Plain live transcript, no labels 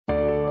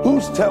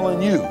Who's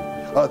telling you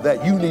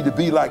that you need to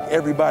be like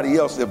everybody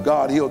else? If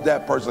God healed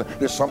that person,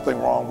 there's something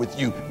wrong with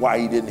you. Why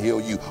he didn't heal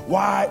you?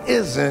 Why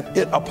isn't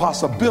it a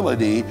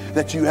possibility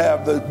that you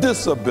have the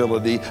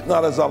disability,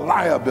 not as a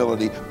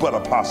liability, but a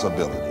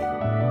possibility?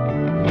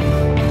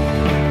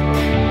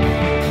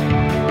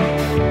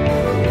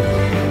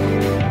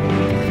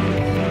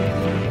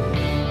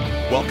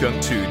 Welcome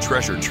to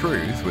Treasure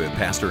Truth with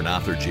Pastor and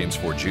author James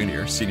Ford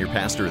Jr., Senior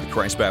Pastor of the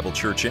Christ Bible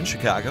Church in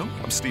Chicago.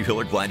 I'm Steve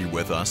Hiller, glad you're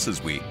with us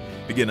as we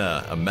begin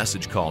a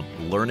message called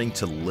Learning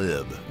to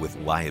Live with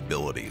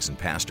Liabilities. And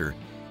Pastor,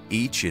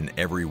 each and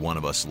every one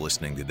of us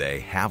listening today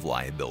have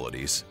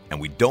liabilities, and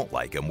we don't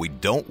like them, we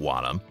don't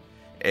want them.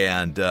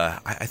 And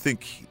I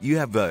think you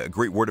have a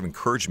great word of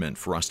encouragement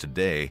for us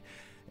today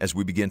as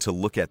we begin to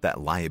look at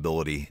that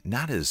liability,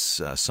 not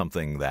as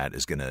something that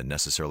is going to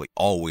necessarily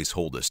always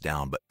hold us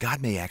down, but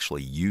God may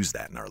actually use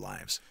that in our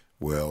lives.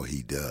 Well,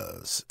 he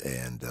does.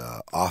 And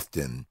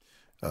often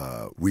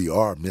we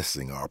are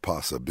missing our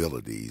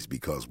possibilities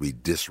because we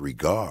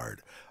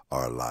disregard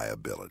our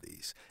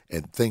liabilities.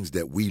 And things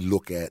that we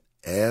look at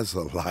as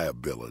a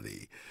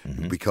liability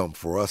become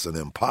for us an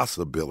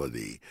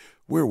impossibility.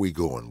 Where are we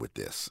going with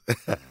this?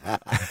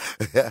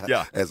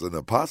 Yeah. As an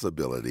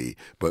impossibility,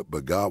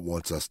 but God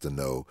wants us to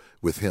know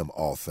with him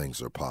all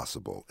things are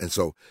possible. And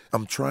so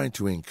I'm trying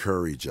to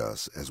encourage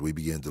us as we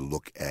begin to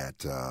look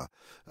at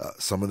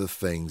some of the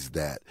things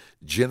that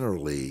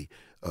generally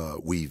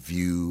we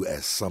view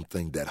as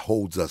something that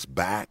holds us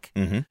back,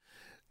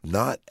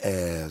 not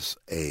as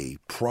a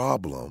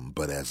problem,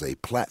 but as a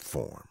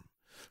platform.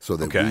 So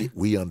that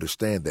we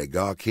understand that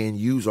God can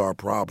use our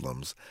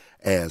problems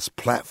as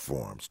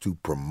platforms to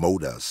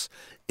promote us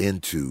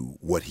into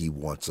what he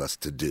wants us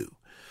to do.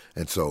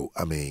 And so,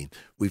 I mean,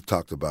 we've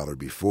talked about her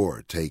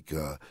before. Take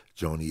Joni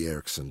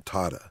Eareckson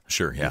Tada.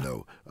 Sure, yeah. You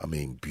know, I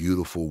mean,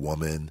 beautiful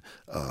woman,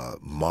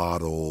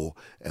 model,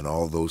 and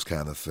all those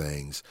kind of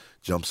things.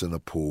 Jumps in a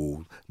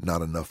pool,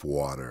 not enough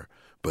water.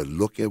 But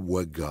look at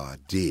what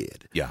God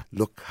did. Yeah.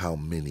 Look how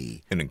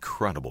many. An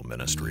incredible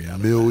ministry out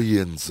of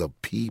millions of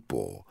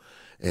people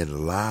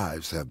and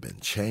lives have been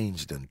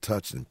changed and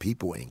touched and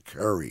people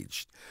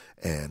encouraged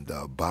and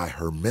by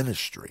her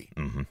ministry,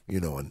 you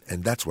know,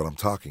 and that's what I'm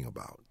talking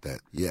about. That,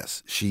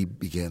 yes, she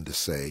began to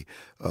say,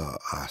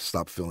 I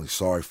stopped feeling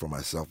sorry for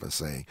myself and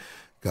saying,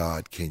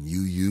 God, can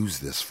you use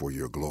this for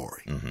your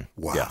glory?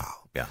 Wow.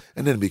 Yeah.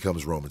 And then it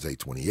becomes Romans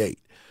 8:28.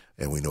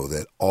 And we know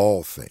that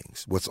all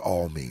things, what's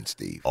all mean,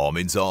 Steve? All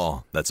means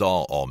all. That's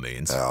all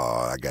means.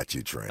 Oh, I got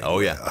you trained. Oh,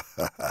 yeah.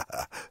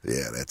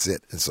 Yeah, that's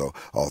it. And so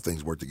all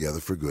things work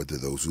together for good to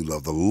those who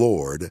love the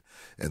Lord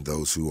and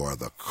those who are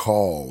the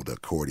called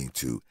according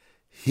to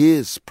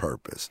his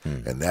purpose.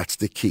 And that's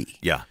the key.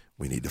 Yeah.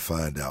 We need to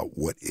find out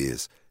what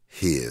is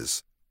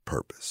his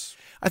purpose.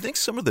 I think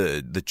some of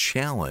the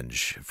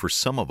challenge for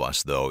some of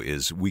us, though,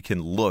 is we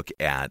can look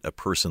at a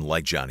person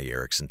like Joni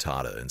Eareckson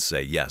Tada and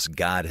say, yes,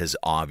 God has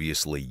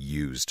obviously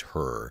used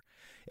her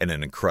in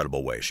an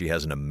incredible way. She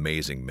has an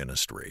amazing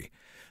ministry.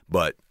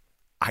 But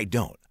I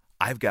don't.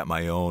 I've got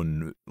my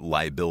own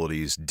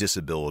liabilities,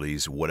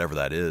 disabilities, whatever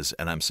that is,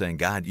 and I'm saying,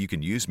 God, you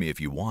can use me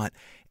if you want,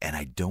 and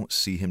I don't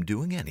see him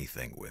doing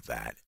anything with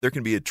that. There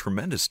can be a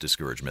tremendous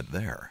discouragement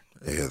there.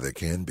 Yeah, there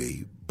can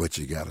be, but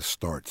you got to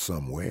start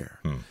somewhere.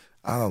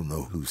 I don't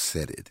know who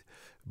said it,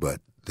 but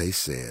they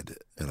said,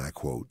 and I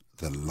quote,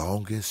 the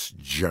longest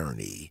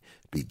journey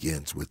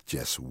begins with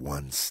just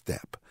one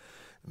step.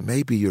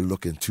 Maybe you're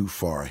looking too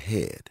far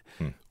ahead.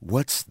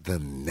 What's the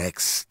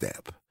next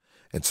step?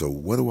 And so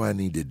what do I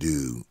need to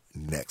do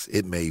next?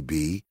 It may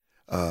be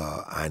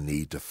I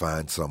need to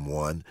find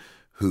someone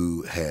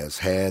who has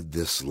had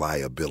this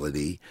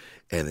liability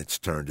and it's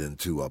turned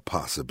into a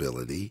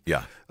possibility.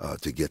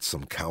 To get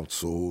some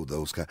counsel,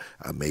 those kind.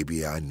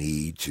 Maybe I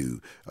need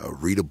to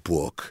read a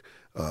book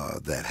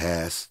that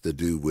has to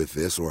do with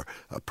this, or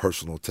a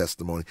personal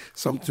testimony,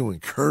 something to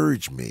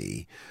encourage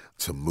me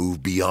to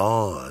move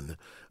beyond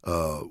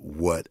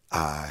what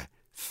I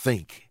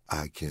think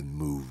I can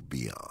move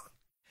beyond.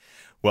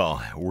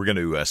 Well, we're going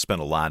to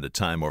spend a lot of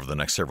time over the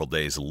next several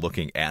days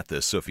looking at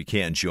this. So if you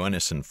can, join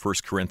us in 1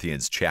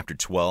 Corinthians chapter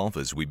 12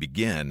 as we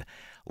begin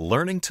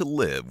learning to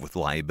live with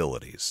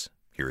liabilities.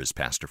 Here is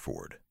Pastor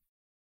Ford.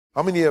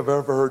 How many have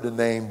ever heard the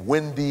name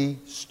Wendy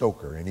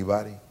Stoker?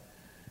 Anybody?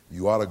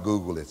 You ought to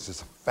Google it. It's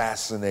just a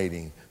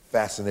fascinating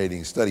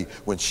study.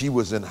 When she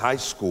was in high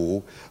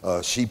school,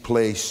 she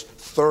placed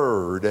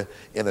third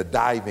in a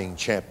diving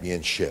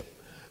championship.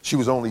 She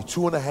was only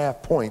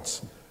 2.5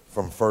 points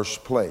from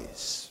first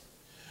place.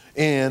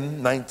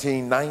 In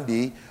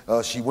 1990,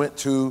 she went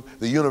to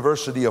the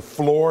University of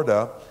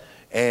Florida,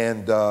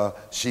 and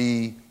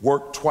she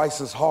worked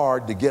twice as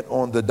hard to get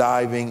on the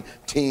diving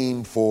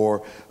team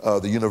for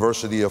the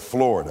University of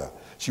Florida.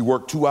 She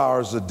worked 2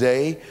 hours a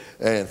day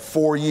and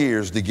 4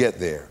 years to get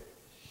there.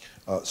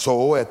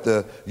 So at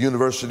the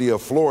University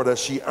of Florida,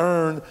 she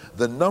earned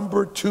the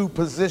number 2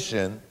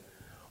 position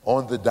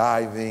on the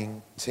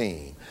diving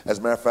team. As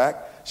a matter of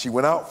fact, she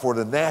went out for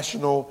the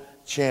national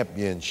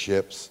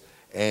championships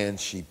and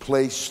she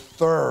placed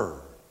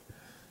third.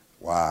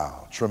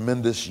 Wow,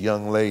 tremendous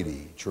young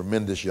lady,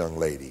 tremendous young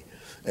lady.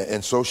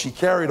 And so she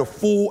carried a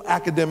full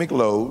academic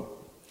load.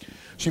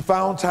 She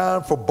found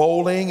time for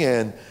bowling,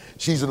 and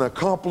she's an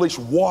accomplished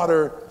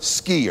water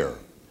skier.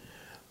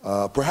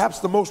 Perhaps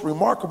the most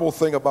remarkable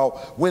thing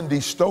about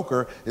Wendy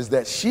Stoker is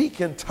that she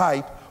can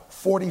type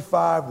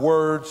 45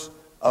 words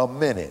a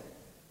minute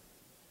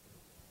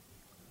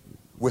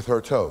with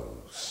her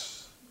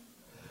toes,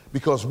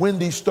 because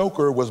Wendy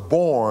Stoker was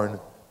born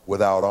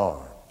without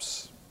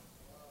arms.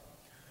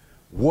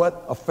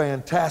 What a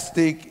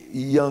fantastic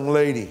young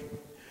lady.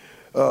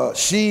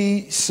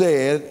 She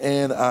said,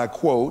 and I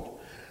quote,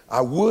 "I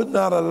would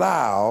not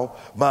allow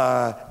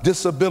my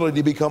disability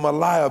to become a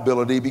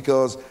liability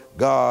because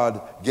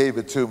God gave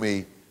it to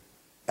me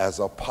as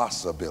a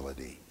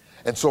possibility.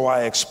 And so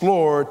I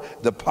explored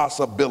the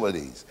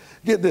possibilities."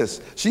 Get this.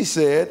 She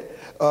said,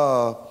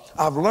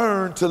 "I've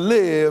learned to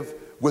live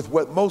with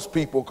what most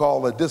people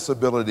call a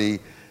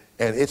disability,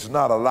 and it's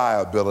not a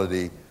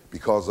liability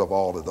because of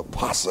all of the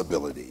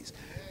possibilities."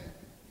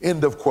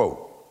 End of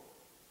quote.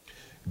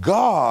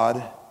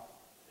 God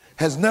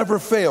has never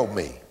failed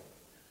me,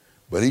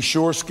 but he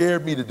sure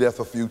scared me to death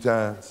a few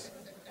times.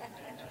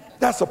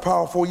 That's a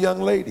powerful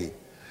young lady.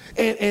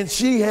 And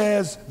she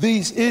has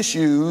these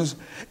issues,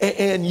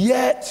 and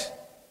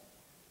yet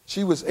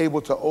she was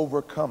able to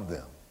overcome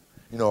them.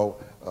 You know,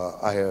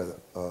 I had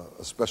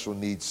a special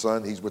needs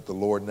son. He's with the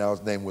Lord now.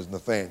 His name was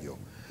Nathaniel.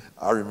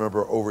 I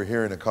remember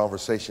overhearing a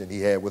conversation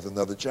he had with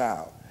another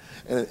child.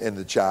 And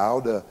the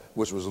child,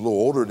 which was a little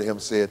older than him,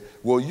 said,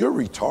 "Well, you're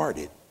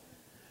retarded."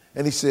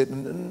 And he said,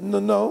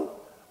 No,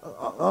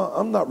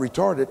 I'm not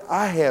retarded.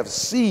 I have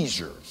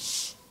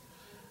seizures.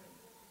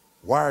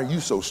 "Why are you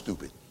so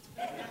stupid?"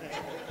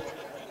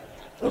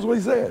 That's what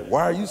he said.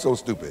 "Why are you so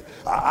stupid?"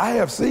 I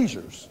have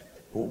seizures.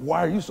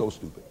 "Why are you so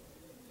stupid?"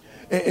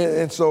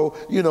 And so,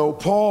 you know,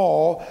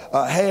 Paul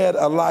had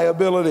a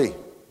liability.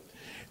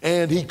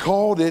 And he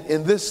called it,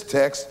 in this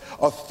text,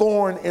 a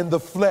thorn in the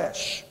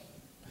flesh.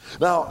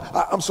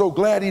 Now, I'm so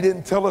glad he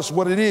didn't tell us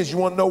what it is. You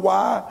want to know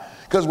why?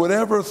 Because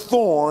whatever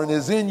thorn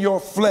is in your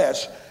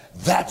flesh,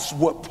 that's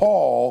what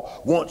Paul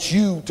wants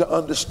you to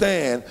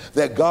understand,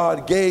 that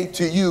God gave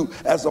to you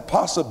as a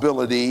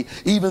possibility.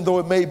 Even though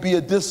it may be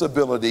a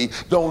disability,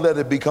 don't let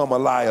it become a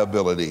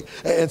liability.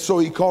 And so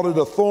he called it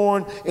a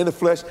thorn in the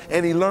flesh,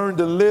 and he learned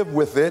to live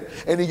with it.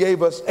 And he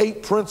gave us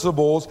 8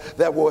 principles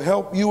that will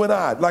help you and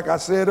I. Like I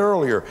said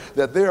earlier,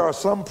 that there are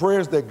some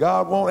prayers that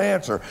God won't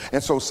answer.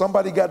 And so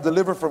somebody got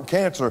delivered from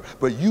cancer,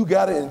 but you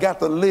got it and got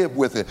to live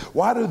with it.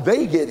 Why do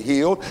they get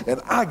healed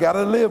and I got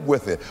to live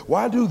with it?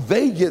 Why do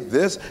they get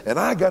this and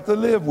I got to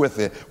live with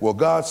it? Well,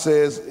 God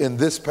says in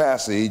this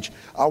passage,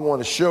 I want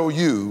to show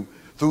you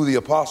through the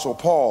Apostle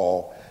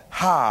Paul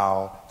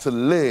how to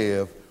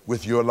live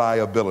with your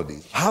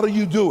liabilities. How do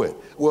you do it?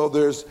 Well,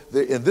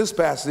 in this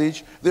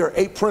passage, there are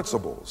 8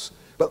 principles.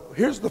 But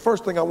here's the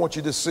first thing I want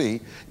you to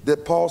see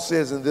that Paul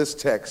says in this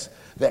text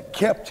that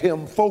kept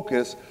him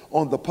focused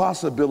on the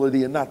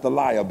possibility and not the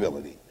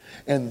liability.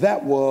 And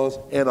that was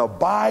an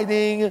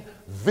abiding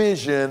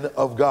vision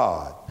of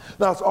God.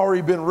 Now, it's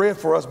already been read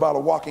for us by the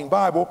Walking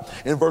Bible.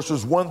 In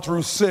verses 1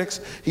 through 6,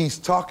 he's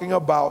talking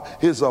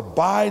about his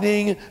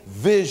abiding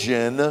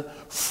vision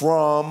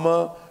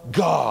from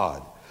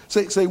God.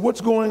 Say,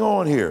 what's going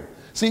on here?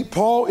 See,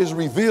 Paul is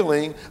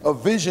revealing a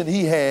vision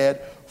he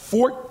had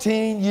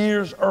 14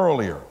 years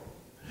earlier.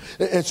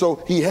 And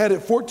so he had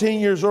it 14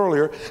 years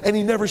earlier, and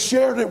he never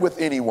shared it with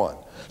anyone.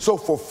 So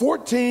for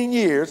 14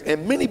 years,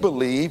 and many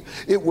believe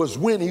it was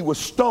when he was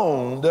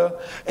stoned,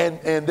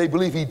 and they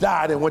believe he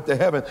died and went to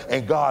heaven,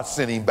 and God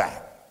sent him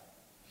back.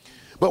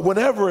 But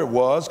whenever it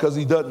was, because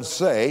he doesn't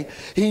say,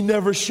 he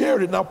never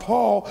shared it. Now,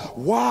 Paul,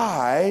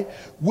 why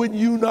would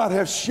you not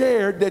have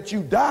shared that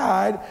you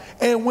died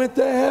and went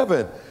to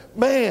heaven?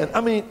 Man, I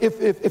mean,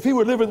 if he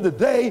were living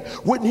today,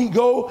 wouldn't he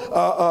go,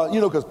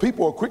 because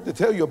people are quick to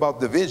tell you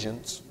about the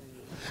visions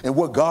and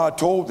what God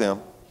told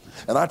them.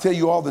 And I tell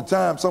you all the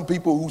time, some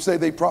people who say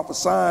they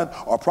prophesying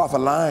are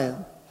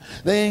prophet-lying.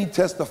 They ain't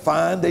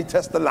testifying, they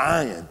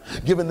test-a-lying,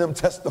 giving them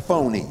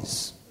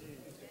testimonies.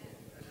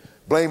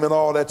 Blaming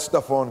all that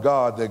stuff on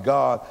God that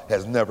God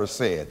has never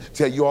said.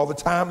 Tell you all the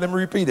time, let me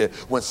repeat it.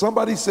 When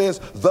somebody says,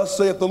 "Thus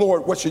saith the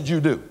Lord," what should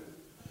you do?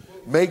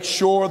 Make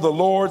sure the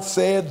Lord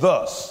said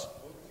thus.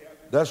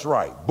 That's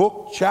right.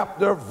 Book,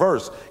 chapter,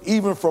 verse.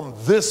 Even from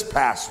this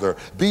pastor,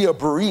 be a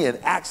Berean,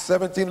 Acts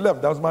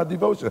 17:11. That was my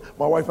devotion,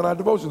 my wife and I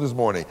devotion this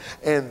morning.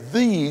 And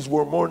these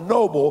were more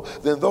noble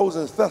than those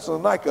in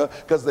Thessalonica,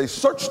 because they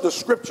searched the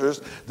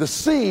scriptures to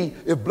see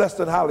if blessed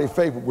and highly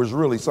favored was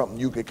really something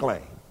you could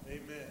claim.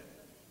 Amen.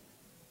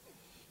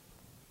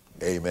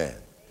 Amen.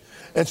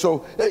 And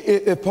so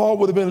if Paul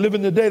would have been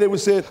living today, they would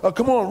say,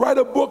 come on, write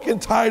a book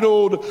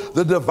entitled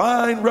The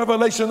Divine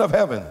Revelation of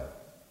Heaven.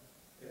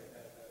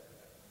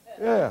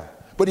 Yeah,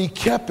 but he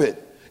kept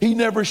it. He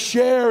never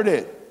shared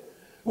it.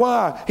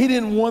 Why? He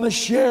didn't want to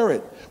share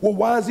it. Well,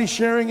 why is he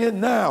sharing it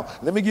now?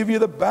 Let me give you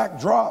the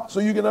backdrop so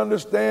you can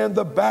understand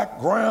the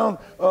background.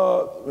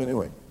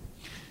 Anyway,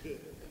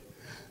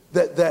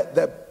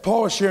 that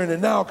Paul is sharing it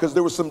now because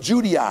there were some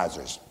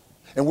Judaizers.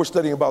 And we're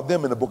studying about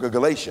them in the book of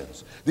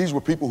Galatians. These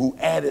were people who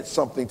added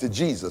something to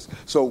Jesus.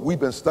 So we've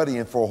been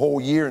studying for a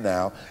whole year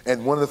now.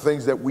 And one of the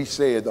things that we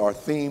said, our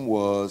theme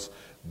was,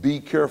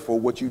 be careful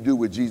what you do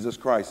with Jesus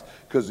Christ.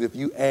 Because if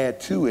you add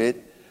to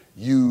it,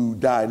 you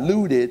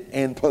dilute it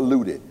and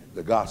pollute it.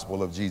 The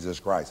gospel of Jesus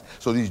Christ.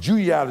 So these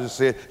Judaizers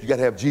said, you got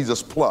to have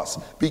Jesus plus.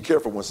 Be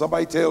careful. When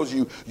somebody tells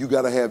you, you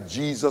got to have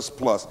Jesus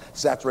plus,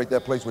 saturate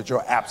that place with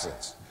your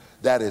absence.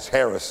 That is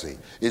heresy.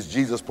 It's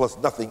Jesus plus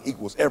nothing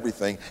equals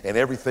everything, and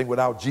everything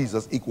without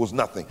Jesus equals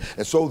nothing.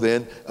 And so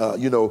then,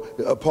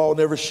 Paul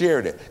never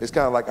shared it. It's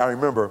kind of like, I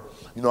remember,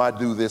 I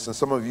do this, and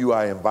some of you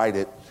I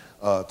invited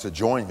to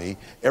join me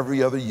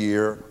every other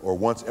year or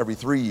once every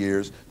 3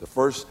 years. The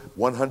first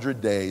 100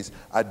 days,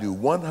 I do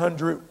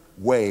 100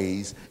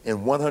 ways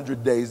in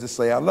 100 days to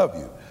say I love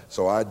you.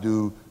 So I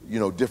do,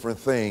 different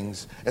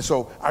things. And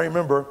so I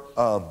remember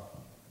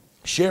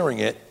sharing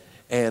it.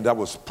 And I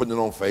was putting it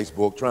on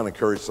Facebook, trying to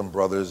encourage some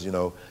brothers,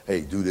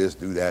 hey, do this,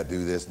 do that,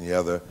 do this and the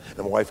other. And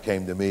my wife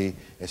came to me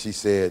and she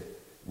said,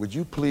 would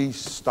you please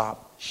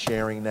stop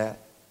sharing that?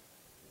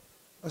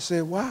 I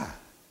said, why?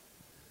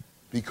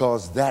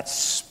 Because that's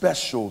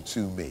special to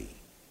me.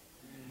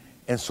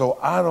 And so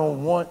I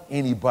don't want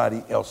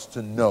anybody else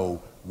to know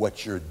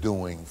what you're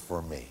doing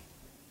for me.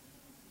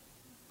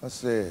 I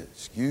said,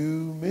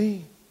 excuse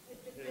me?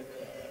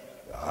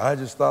 I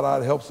just thought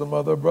I'd help some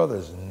other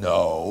brothers.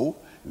 No.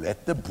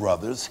 Let the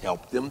brothers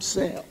help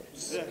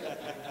themselves.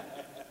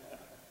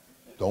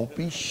 Don't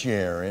be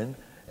sharing.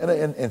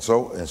 And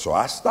so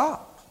I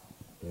stopped,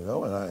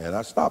 and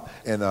I stopped.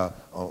 And I'm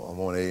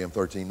on AM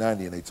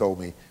 1390, and they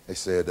told me, they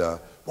said, why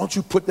don't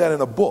you put that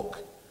in a book?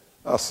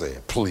 I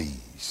said,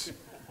 please.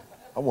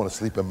 I want to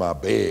sleep in my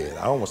bed.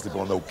 I don't want to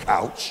sleep on no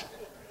couch.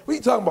 What are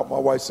you talking about? My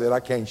wife said, I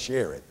can't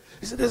share it.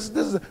 He said, this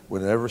is,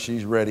 whenever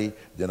she's ready,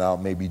 then I'll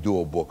maybe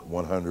do a book,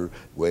 100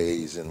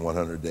 ways in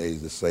 100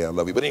 days to say I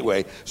love you. But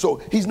anyway, so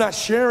he's not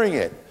sharing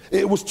it.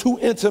 It was too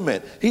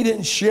intimate. He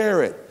didn't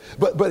share it.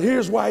 But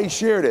here's why he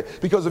shared it.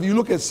 Because if you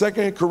look at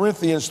 2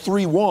 Corinthians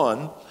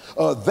 3:1,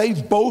 they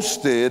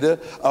boasted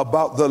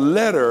about the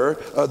letter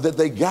that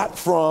they got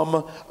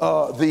from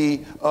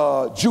the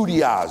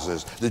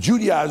Judaizers. The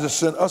Judaizers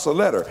sent us a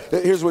letter.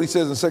 Here's what he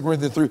says in 2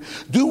 Corinthians 3.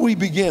 Do we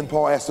begin,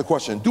 Paul asked the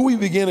question, do we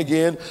begin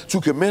again to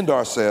commend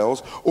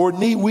ourselves, or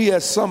need we,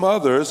 as some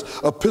others,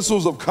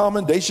 epistles of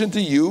commendation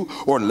to you,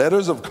 or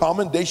letters of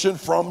commendation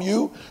from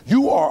you?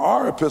 You are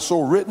our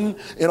epistle, written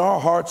in our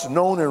hearts,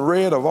 known and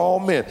read of all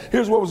men.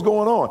 Here's what was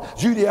going on.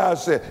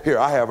 Judaizers said, here,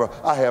 I have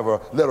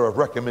a letter of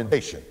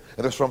recommendation.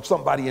 And it's from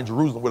somebody in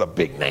Jerusalem with a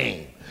big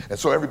name. And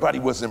so everybody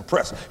was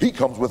impressed. He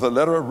comes with a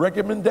letter of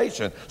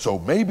recommendation. So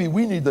maybe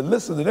we need to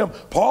listen to them.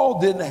 Paul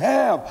didn't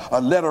have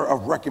a letter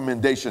of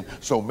recommendation.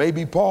 So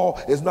maybe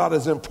Paul is not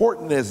as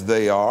important as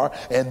they are.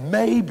 And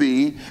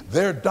maybe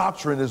their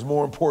doctrine is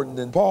more important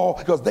than Paul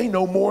because they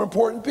know more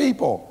important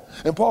people.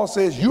 And Paul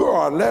says, you are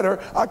our letter.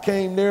 I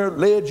came there,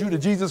 led you to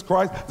Jesus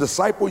Christ,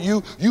 disciple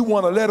you. You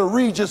want a letter,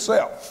 read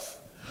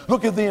yourself.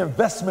 Look at the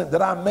investment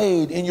that I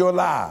made in your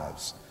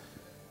lives.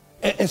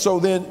 And so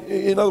then,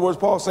 in other words,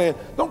 Paul's saying,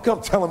 don't come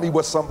telling me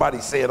what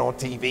somebody said on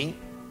TV.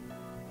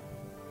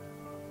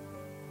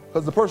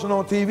 Because the person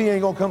on TV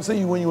ain't going to come see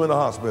you when you're in the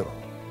hospital.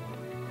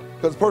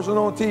 Because the person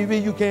on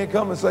TV, you can't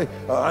come and say,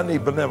 I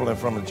need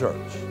benevolence from the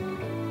church.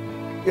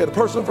 Yeah, the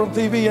person from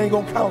TV ain't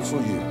going to counsel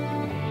you.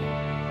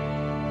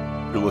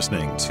 You're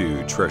listening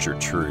to Treasured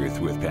Truth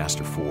with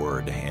Pastor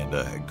Ford, and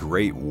a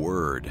great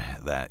word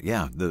that,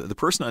 the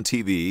person on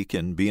TV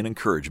can be an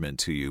encouragement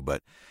to you,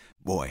 but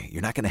boy,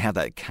 you're not going to have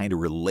that kind of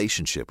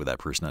relationship with that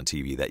person on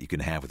TV that you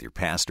can have with your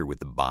pastor, with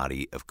the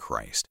body of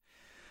Christ.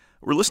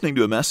 We're listening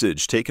to a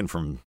message taken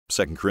from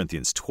 2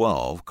 Corinthians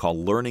 12 called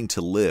Learning to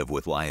Live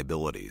with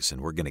Liabilities,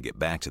 and we're going to get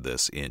back to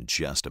this in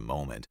just a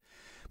moment.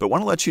 But I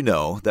want to let you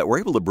know that we're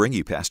able to bring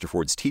you Pastor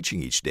Ford's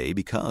teaching each day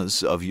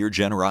because of your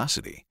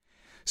generosity.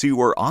 See,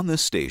 we're on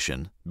this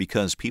station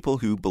because people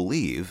who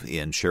believe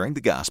in sharing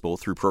the gospel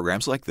through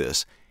programs like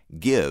this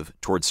give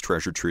towards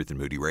Treasured Truth and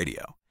Moody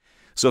Radio.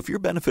 So if you're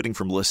benefiting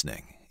from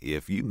listening,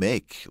 if you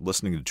make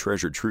listening to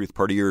Treasured Truth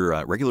part of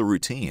your regular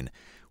routine,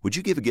 would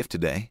you give a gift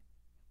today?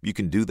 You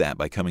can do that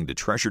by coming to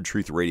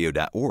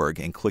treasuredtruthradio.org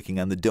and clicking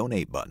on the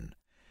donate button.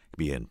 It could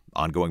be an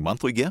ongoing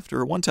monthly gift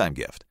or a one-time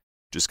gift.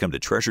 Just come to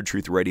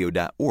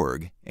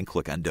treasuredtruthradio.org and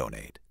click on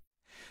donate.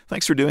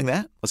 Thanks for doing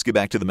that. Let's get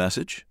back to the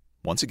message.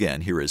 Once again,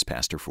 here is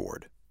Pastor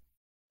Ford.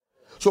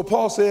 So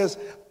Paul says,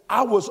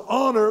 I was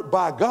honored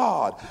by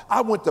God. I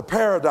went to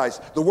paradise.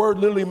 The word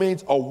literally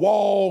means a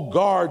walled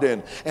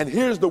garden. And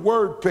here's the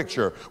word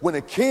picture. When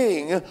a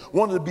king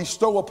wanted to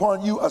bestow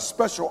upon you a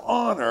special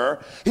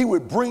honor, he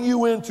would bring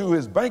you into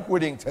his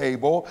banqueting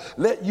table,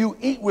 let you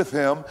eat with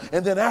him,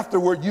 and then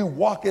afterward you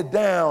walk it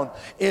down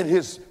in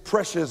his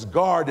precious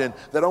garden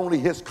that only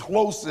his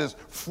closest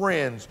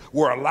friends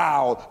were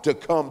allowed to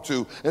come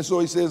to. And so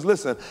he says,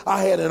 listen,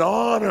 I had an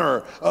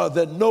honor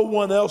that no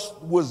one else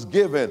was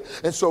given.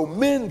 And so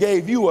men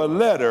gave you you a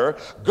letter,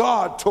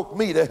 God took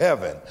me to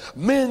heaven.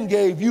 Men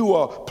gave you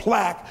a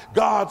plaque,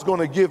 God's going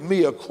to give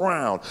me a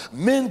crown.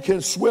 Men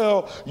can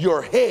swell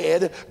your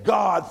head,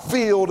 God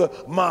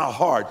filled my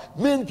heart.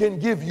 Men can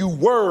give you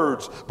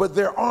words, but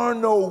there are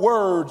no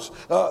words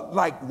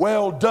like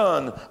well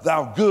done,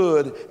 thou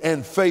good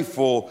and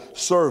faithful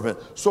servant.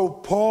 So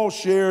Paul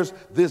shares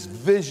this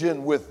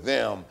vision with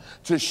them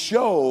to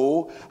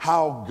show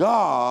how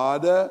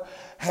God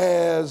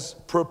has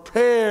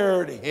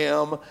prepared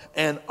him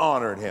and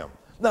honored him.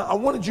 Now, I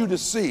wanted you to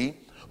see,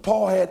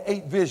 Paul had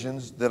 8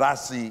 visions that I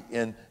see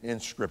in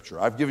Scripture.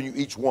 I've given you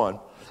each one,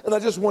 and I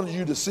just wanted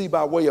you to see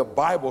by way of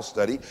Bible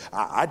study,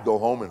 I'd go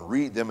home and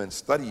read them and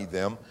study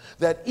them,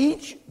 that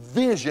each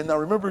vision, now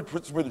remember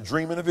it's with a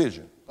dream and a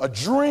vision. A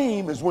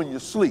dream is when you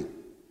sleep.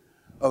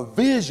 A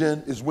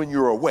vision is when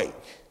you're awake.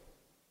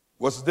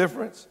 What's the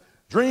difference?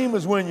 Dream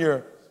is when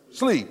you're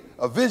asleep.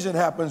 A vision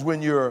happens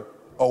when you're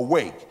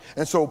awake.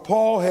 And so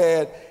Paul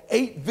had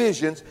 8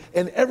 visions,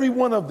 and every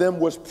one of them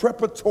was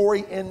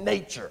preparatory in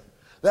nature.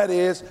 That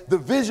is, the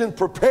vision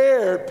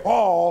prepared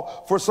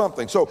Paul for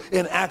something. So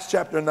in Acts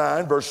chapter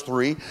 9, verse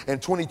 3 and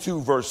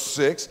 22, verse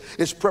 6,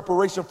 it's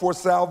preparation for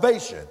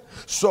salvation.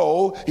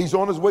 So he's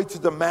on his way to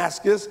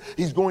Damascus.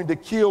 He's going to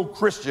kill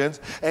Christians,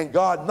 and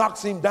God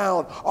knocks him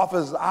down off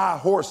his high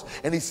horse,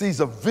 and he sees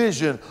a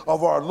vision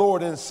of our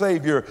Lord and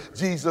Savior,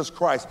 Jesus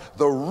Christ.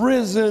 The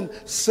risen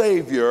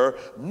Savior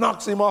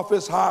knocks him off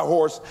his high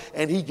horse,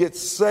 and he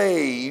gets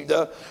saved.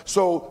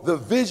 So the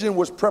vision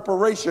was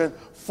preparation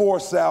for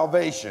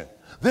salvation.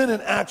 Then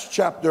in Acts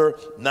chapter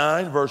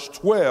 9, verse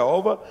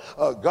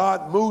 12,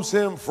 God moves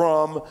him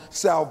from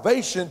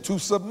salvation to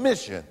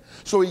submission.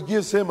 So he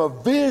gives him a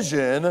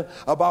vision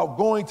about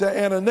going to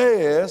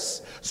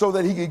Ananias so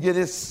that he could get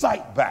his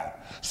sight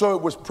back. So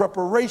it was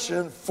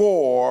preparation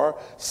for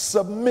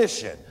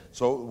submission.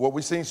 So what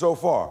we've seen so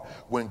far,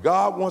 when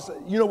God wants,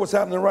 you know what's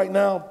happening right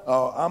now?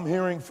 I'm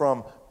hearing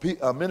from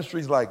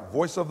ministries like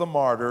Voice of the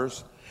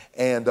Martyrs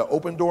and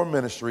Open Door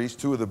Ministries,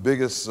 2 of the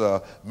biggest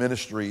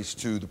ministries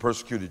to the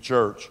persecuted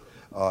church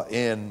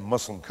in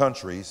Muslim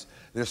countries.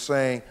 They're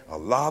saying a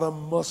lot of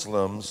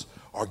Muslims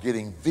are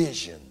getting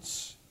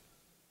visions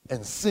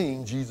and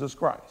seeing Jesus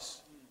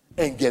Christ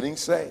and getting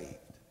saved.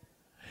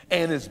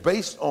 And it's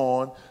based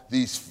on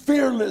these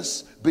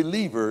fearless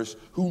believers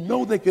who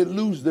know they could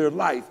lose their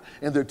life,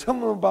 and they're telling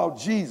them about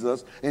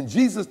Jesus, and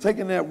Jesus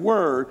taking that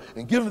word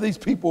and giving these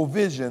people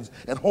visions,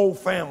 and whole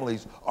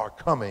families are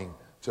coming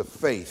to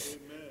faith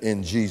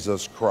in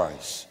Jesus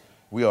Christ.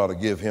 We ought to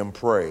give him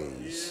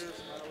praise,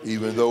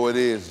 even though it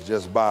is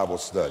just Bible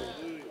study.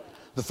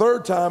 The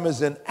third time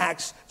is in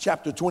Acts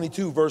chapter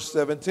 22, verse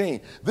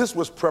 17. This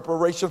was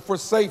preparation for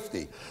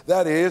safety.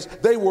 That is,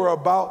 they were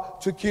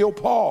about to kill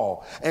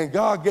Paul, and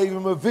God gave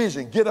him a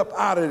vision. Get up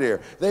out of there.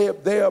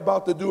 They're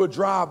about to do a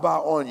drive-by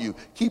on you.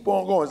 Keep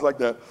on going. It's like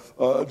that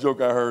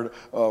joke I heard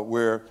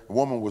where a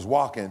woman was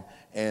walking,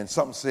 and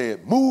something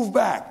said, move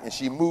back. And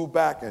she moved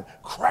back and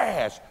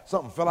crashed.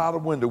 Something fell out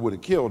of the window, would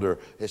have killed her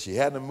if she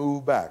hadn't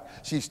moved back.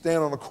 She's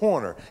standing on the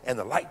corner, and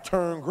the light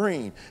turned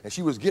green, and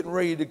she was getting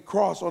ready to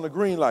cross on the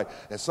green light,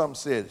 and something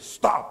said,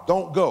 stop,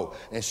 don't go.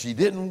 And she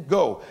didn't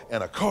go,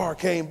 and a car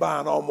came by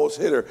and almost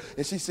hit her.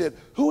 And she said,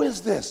 who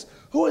is this?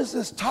 Who is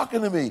this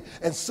talking to me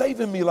and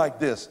saving me like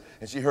this?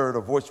 And she heard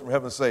a voice from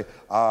heaven say,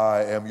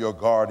 I am your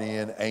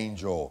guardian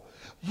angel.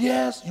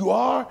 Yes, you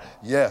are?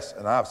 Yes,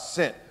 and I've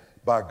sent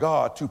by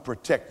God to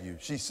protect you.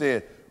 She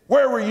said,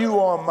 where were you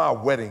on my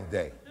wedding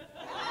day?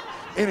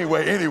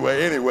 Anyway.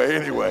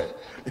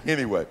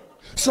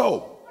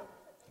 So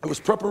it was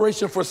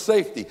preparation for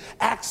safety.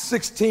 Acts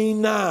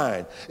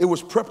 16:9. It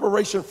was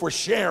preparation for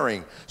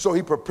sharing. So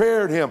he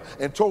prepared him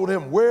and told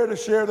him where to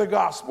share the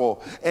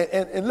gospel.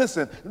 And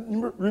listen,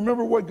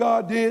 remember what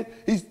God did?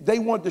 They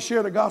wanted to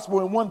share the gospel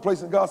in one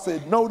place, and God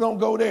said, no, don't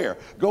go there.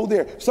 Go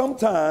there.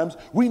 Sometimes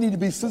we need to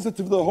be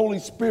sensitive to the Holy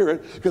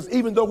Spirit, because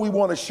even though we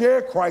want to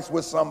share Christ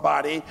with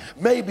somebody,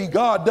 maybe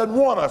God doesn't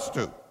want us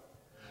to.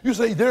 You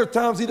say there are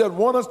times he doesn't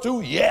want us to?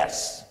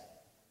 Yes.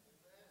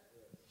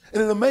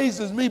 And it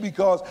amazes me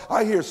because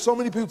I hear so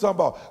many people talking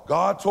about,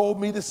 God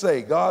told me to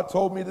say, God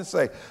told me to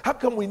say. How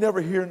come we never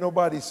hear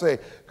nobody say,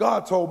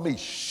 God told me,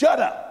 shut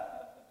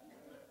up.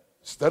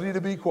 Study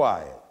to be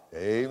quiet.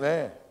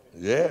 Amen.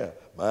 Yeah,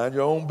 mind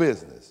your own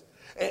business.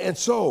 And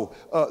so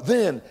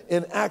then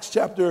in Acts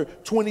chapter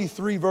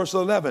 23, verse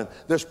 11,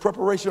 there's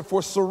preparation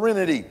for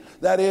serenity.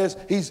 That is,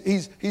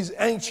 he's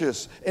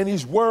anxious and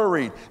he's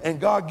worried, and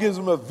God gives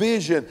him a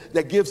vision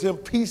that gives him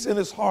peace in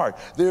his heart.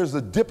 There's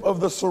the dip of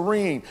the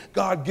serene.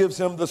 God gives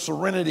him the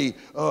serenity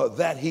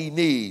that he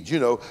needs. You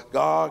know,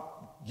 God,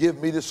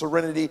 give me the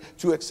serenity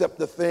to accept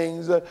the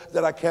things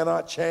that I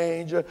cannot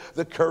change,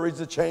 the courage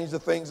to change the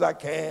things I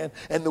can,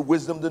 and the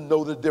wisdom to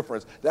know the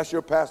difference. That's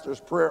your pastor's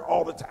prayer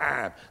all the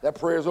time. That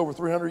prayer is over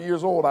 300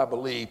 years old, I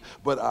believe,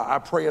 but I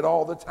pray it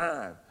all the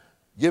time.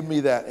 Give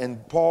me that.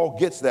 And Paul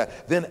gets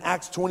that. Then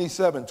Acts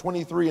 27,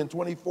 23, and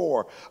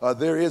 24,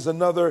 there is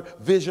another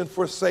vision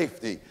for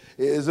safety.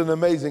 Isn't it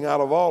amazing?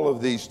 Out of all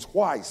of these,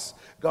 twice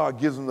God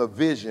gives them a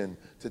vision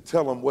to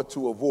tell them what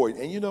to avoid.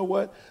 And you know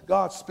what?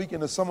 God's speaking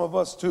to some of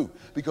us too,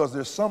 because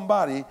there's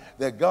somebody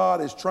that God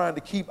is trying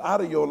to keep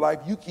out of your life.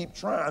 You keep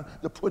trying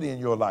to put in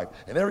your life.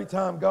 And every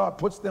time God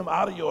puts them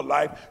out of your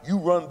life, you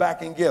run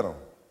back and get them.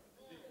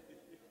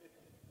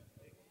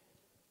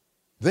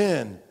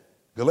 Then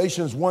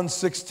Galatians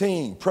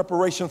 1:16,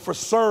 preparation for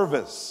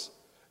service.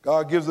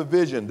 God gives a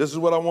vision. This is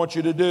what I want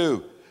you to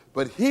do.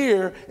 But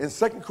here in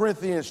 2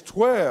 Corinthians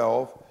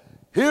 12,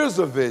 here's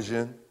a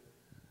vision.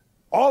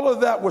 All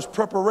of that was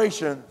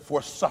preparation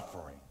for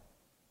suffering.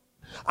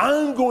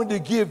 I'm going to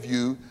give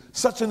you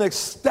such an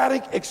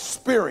ecstatic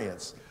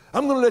experience.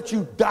 I'm going to let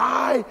you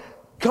die,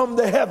 come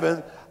to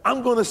heaven.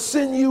 I'm going to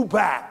send you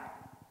back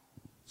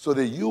so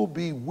that you'll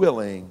be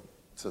willing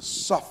to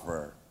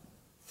suffer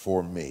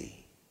for me.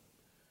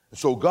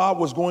 So God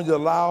was going to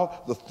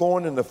allow the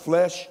thorn in the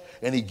flesh,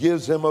 and he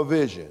gives him a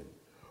vision.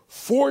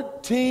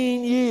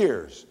 14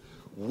 years.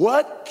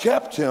 What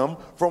kept him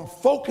from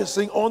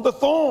focusing on the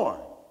thorn?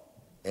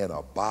 An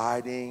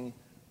abiding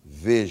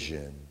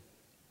vision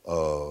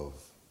of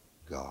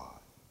God.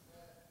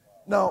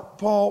 Now,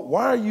 Paul,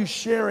 why are you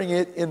sharing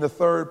it in the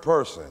third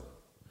person?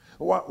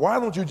 Why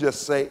don't you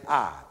just say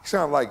I? You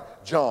sound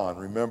like John,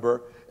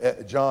 remember?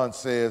 John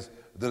says,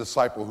 the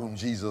disciple whom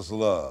Jesus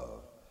loved.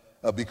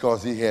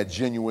 Because he had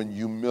genuine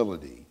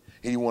humility.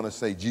 He didn't want to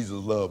say, Jesus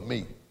loved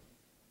me.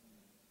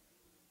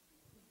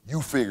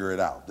 You figure it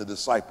out, the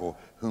disciple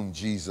whom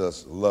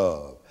Jesus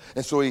loved.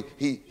 And so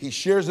he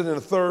shares it in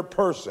the third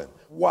person.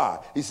 Why?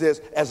 He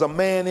says, as a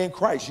man in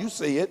Christ. You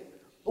see it.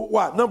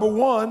 Why? Number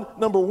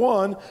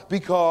one,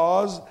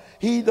 because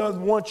he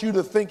doesn't want you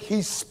to think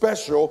he's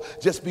special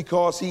just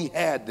because he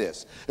had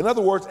this. In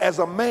other words, as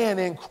a man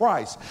in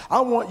Christ, I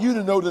want you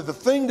to know that the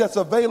thing that's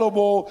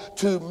available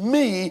to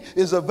me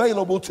is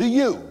available to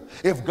you.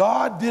 If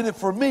God did it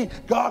for me,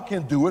 God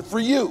can do it for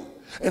you.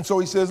 And so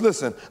he says,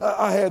 listen,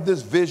 I had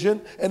this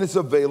vision and it's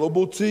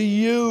available to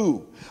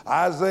you.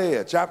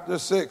 Isaiah chapter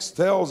 6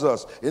 tells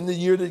us, in the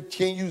year that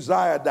King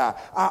Uzziah died,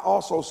 I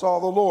also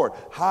saw the Lord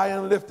high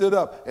and lifted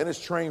up, and his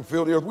train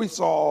filled the earth. We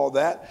saw all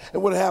that.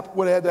 And what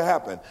had to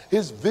happen?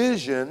 His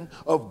vision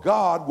of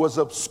God was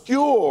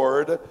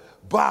obscured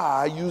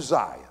by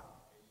Uzziah.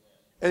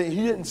 And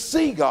he didn't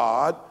see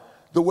God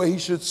the way he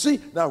should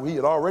see. Now, he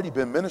had already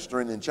been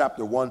ministering in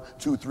chapter 1,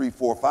 2, 3,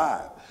 4,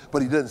 5.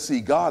 But he doesn't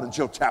see God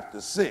until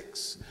chapter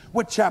 6.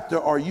 What chapter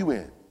are you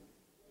in?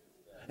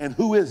 And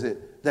who is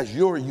it that's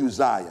your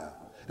Uzziah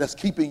that's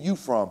keeping you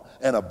from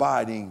an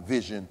abiding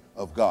vision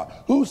of God?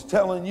 Who's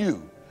telling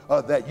you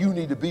that you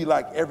need to be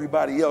like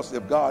everybody else?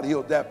 If God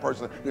healed that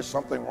person, there's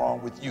something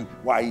wrong with you.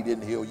 Why he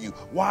didn't heal you?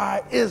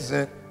 Why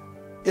isn't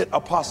it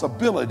a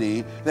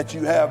possibility that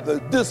you have the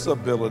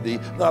disability,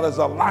 not as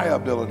a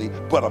liability,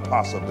 but a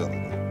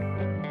possibility?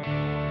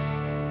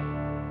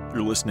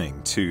 You're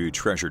listening to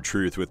Treasured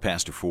Truth with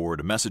Pastor Ford,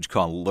 a message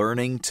called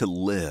Learning to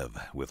Live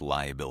with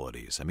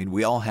Liabilities. I mean,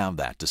 we all have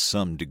that to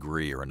some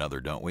degree or another,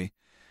 don't we?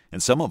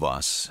 And some of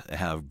us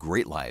have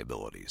great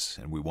liabilities,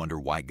 and we wonder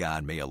why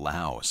God may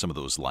allow some of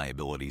those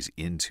liabilities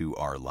into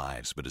our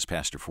lives. But as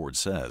Pastor Ford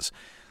says,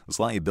 those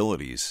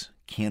liabilities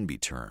can be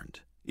turned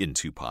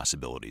into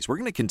possibilities. We're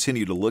going to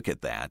continue to look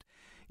at that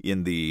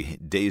in the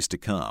days to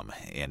come.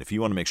 And if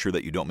you want to make sure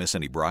that you don't miss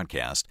any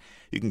broadcast,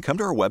 you can come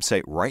to our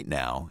website right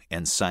now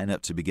and sign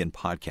up to begin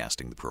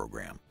podcasting the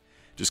program.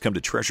 Just come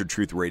to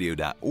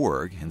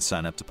treasuredtruthradio.org and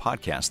sign up to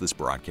podcast this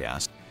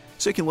broadcast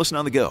so you can listen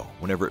on the go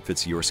whenever it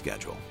fits your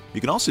schedule. You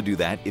can also do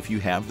that if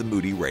you have the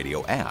Moody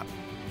Radio app.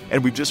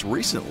 And we've just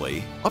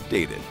recently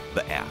updated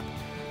the app.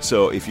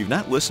 So if you've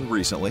not listened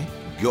recently,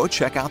 go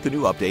check out the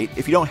new update.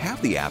 If you don't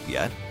have the app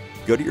yet,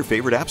 go to your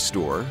favorite app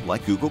store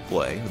like Google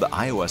Play or the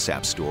iOS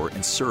App Store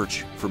and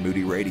search for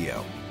Moody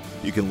Radio.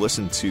 You can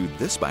listen to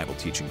this Bible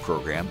teaching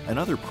program and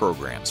other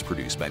programs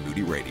produced by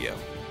Moody Radio.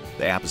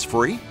 The app is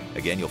free.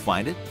 Again, you'll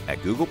find it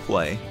at Google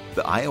Play,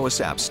 the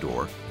iOS App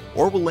Store,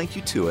 or we'll link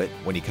you to it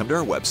when you come to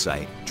our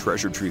website,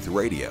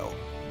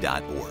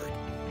 treasuredtruthradio.org.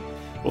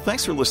 Well,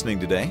 thanks for listening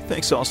today.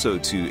 Thanks also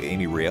to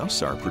Amy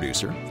Rios, our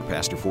producer. For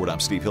Pastor Ford, I'm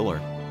Steve Hiller.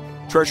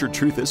 Treasured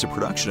Truth is a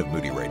production of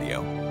Moody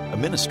Radio, a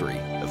ministry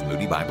of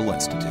Moody Bible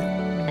Institute.